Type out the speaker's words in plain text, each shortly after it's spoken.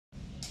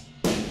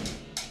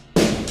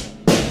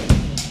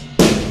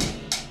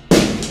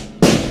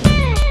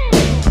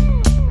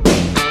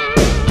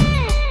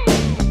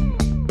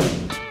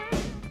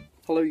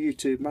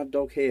YouTube, Mad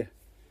Dog here.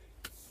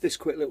 This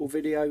quick little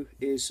video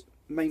is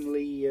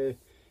mainly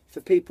for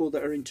people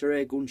that are into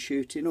airgun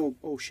shooting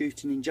or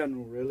shooting in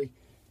general really.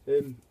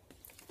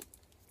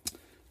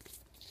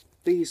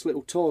 These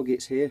little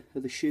targets here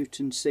are the shoot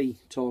and see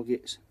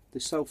targets, the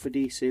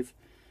self-adhesive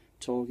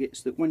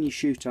targets that when you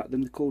shoot at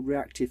them they're called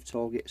reactive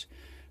targets,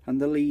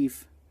 and they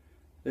leave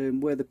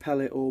where the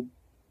pellet or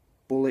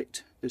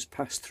bullet has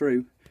passed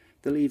through,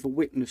 they leave a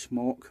witness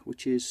mark,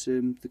 which is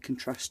the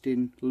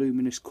contrasting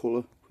luminous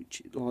colour,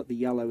 which like the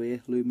yellow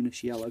here,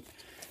 luminous yellow,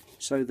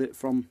 so that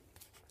from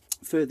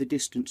further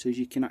distances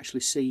you can actually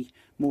see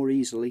more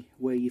easily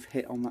where you've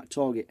hit on that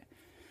target.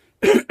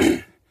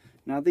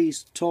 Now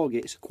these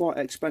targets are quite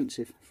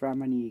expensive for how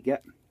many you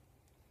get,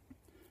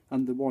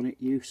 and they're one hit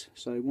use,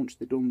 so once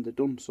they're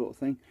done sort of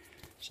thing.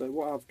 So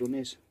what I've done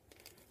is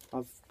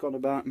I've gone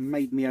about and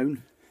made my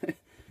own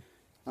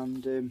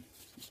and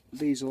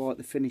these are like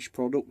the finished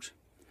product.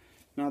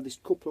 Now there's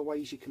a couple of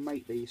ways you can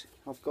make these.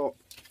 I've got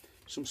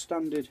some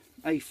standard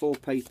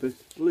A4 paper,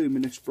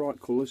 luminous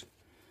bright colours,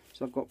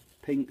 so I've got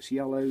pinks,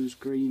 yellows,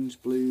 greens,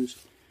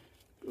 blues,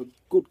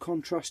 good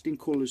contrasting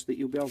colours that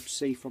you'll be able to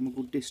see from a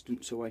good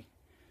distance away.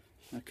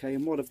 Okay,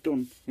 and what I've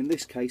done in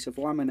this case, I've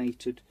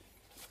laminated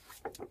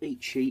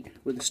each sheet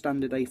with a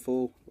standard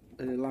A4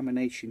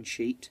 lamination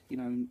sheet, you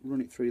know, and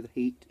run it through the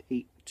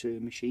heat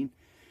machine,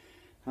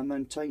 and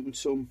then taken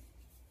some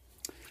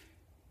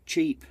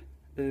cheap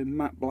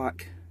matte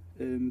black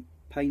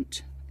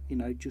paint, you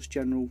know, just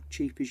general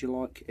cheap as you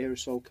like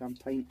aerosol can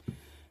paint,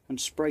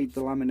 and sprayed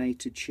the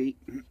laminated sheet.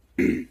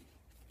 And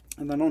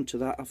then onto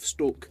that I've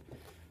stuck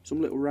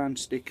some little round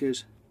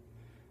stickers,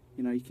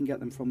 you know, you can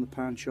get them from the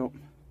pound shop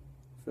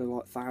for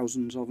like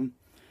thousands of them,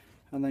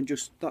 and then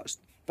just that's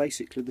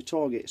basically the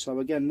target. So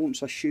again,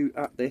 once I shoot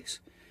at this,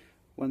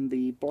 when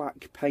the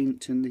black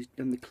paint and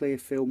the clear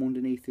film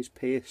underneath is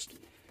pierced,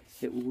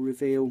 it will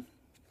reveal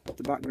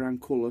the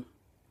background colour,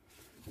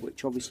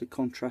 which obviously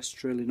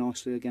contrasts really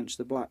nicely against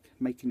the black,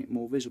 making it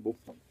more visible.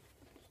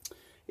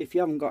 If you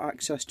haven't got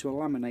access to a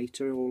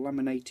laminator or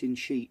laminating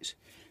sheets,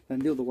 then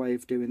the other way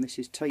of doing this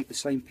is take the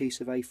same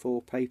piece of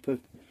A4 paper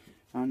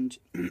and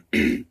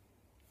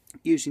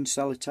using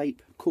sellotape,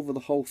 cover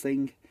the whole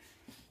thing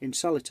in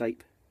sellotape,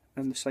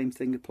 and the same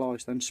thing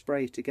applies. Then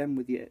spray it again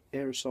with your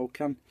aerosol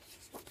can,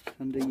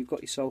 and you've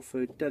got yourself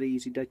a dead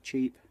easy, dead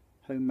cheap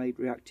homemade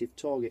reactive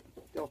target.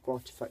 They are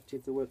quite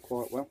effective, they work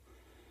quite well.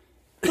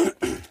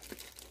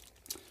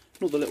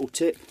 Another little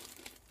tip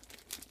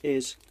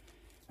is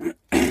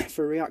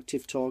for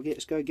reactive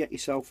targets, go get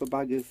yourself a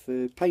bag of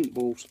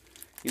paintballs.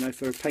 You know,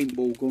 for a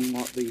paintball gun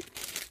like they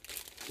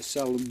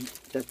sell them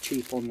dead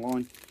cheap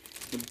online.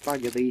 A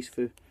bag of these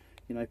for, you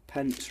know,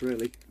 pence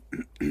really.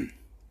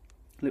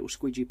 Little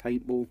squidgy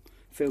paintball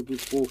filled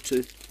with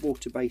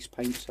water-based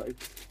paint, so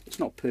it's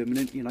not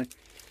permanent, you know.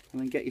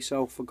 And then get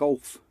yourself a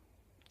golf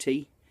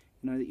tee,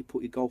 you know, that you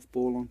put your golf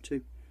ball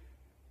onto.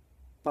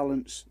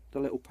 Balance the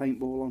little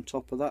paintball on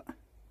top of that.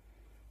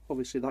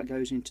 Obviously that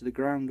goes into the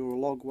ground or a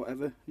log,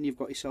 whatever, and you've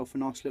got yourself a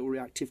nice little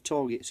reactive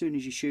target. As soon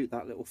as you shoot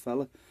that little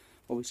fella,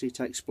 obviously it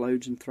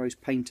explodes and throws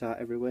paint out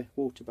everywhere,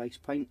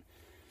 water-based paint.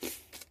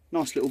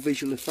 Nice little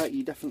visual effect.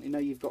 You definitely know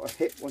you've got a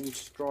hit when you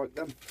strike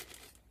them.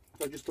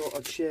 I just thought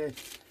I'd share a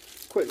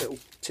quick little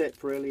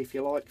tip really, if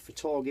you like, for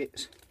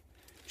targets,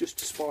 just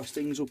to spice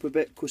things up a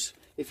bit, because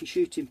if you're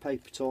shooting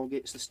paper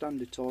targets, the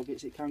standard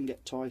targets, it can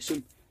get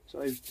tiresome.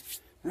 So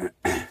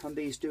and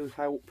these do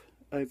help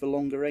over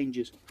longer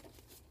ranges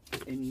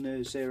in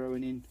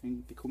zeroing in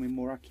and becoming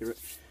more accurate.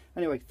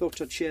 Anyway, thought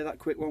I'd share that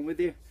quick one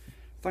with you.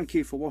 Thank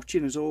you for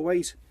watching as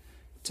always.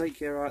 Take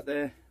care out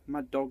there.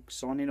 Mad Dog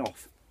signing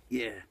off.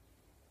 Yeah.